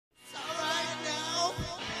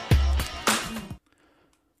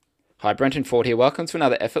Hi, Brenton Ford here. Welcome to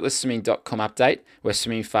another effortlessswimming.com update where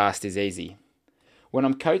swimming fast is easy. When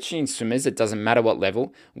I'm coaching swimmers, it doesn't matter what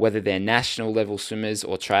level, whether they're national level swimmers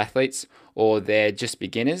or triathletes or they're just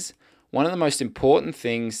beginners, one of the most important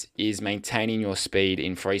things is maintaining your speed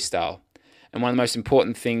in freestyle. And one of the most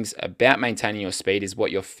important things about maintaining your speed is what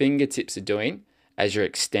your fingertips are doing as you're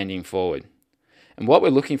extending forward. And what we're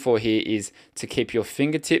looking for here is to keep your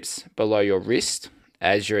fingertips below your wrist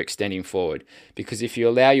as you're extending forward. Because if you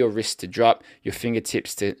allow your wrist to drop, your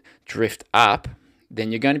fingertips to drift up,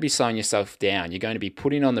 then you're going to be slowing yourself down. You're going to be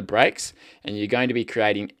putting on the brakes and you're going to be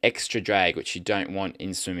creating extra drag, which you don't want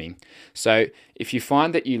in swimming. So if you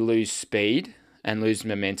find that you lose speed and lose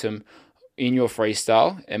momentum in your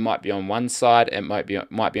freestyle, it might be on one side, it might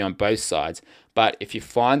be on both sides. But if you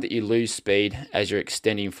find that you lose speed as you're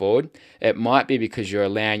extending forward, it might be because you're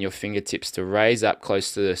allowing your fingertips to raise up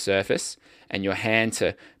close to the surface and your hand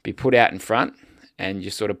to be put out in front, and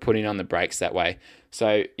you're sort of putting on the brakes that way.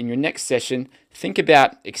 So in your next session, think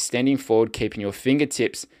about extending forward, keeping your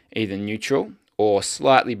fingertips either neutral or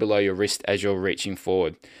slightly below your wrist as you're reaching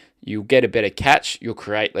forward. You'll get a better catch, you'll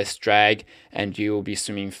create less drag, and you'll be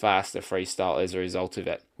swimming faster freestyle as a result of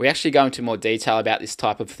it. We actually go into more detail about this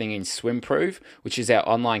type of thing in SwimProve, which is our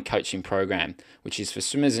online coaching program, which is for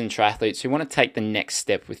swimmers and triathletes who want to take the next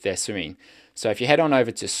step with their swimming. So if you head on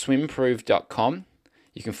over to swimprove.com,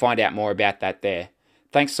 you can find out more about that there.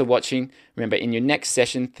 Thanks for watching. Remember, in your next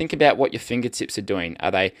session, think about what your fingertips are doing.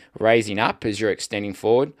 Are they raising up as you're extending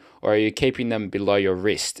forward, or are you keeping them below your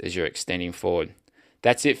wrist as you're extending forward?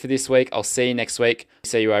 That's it for this week. I'll see you next week.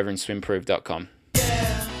 See you over in swimprove.com.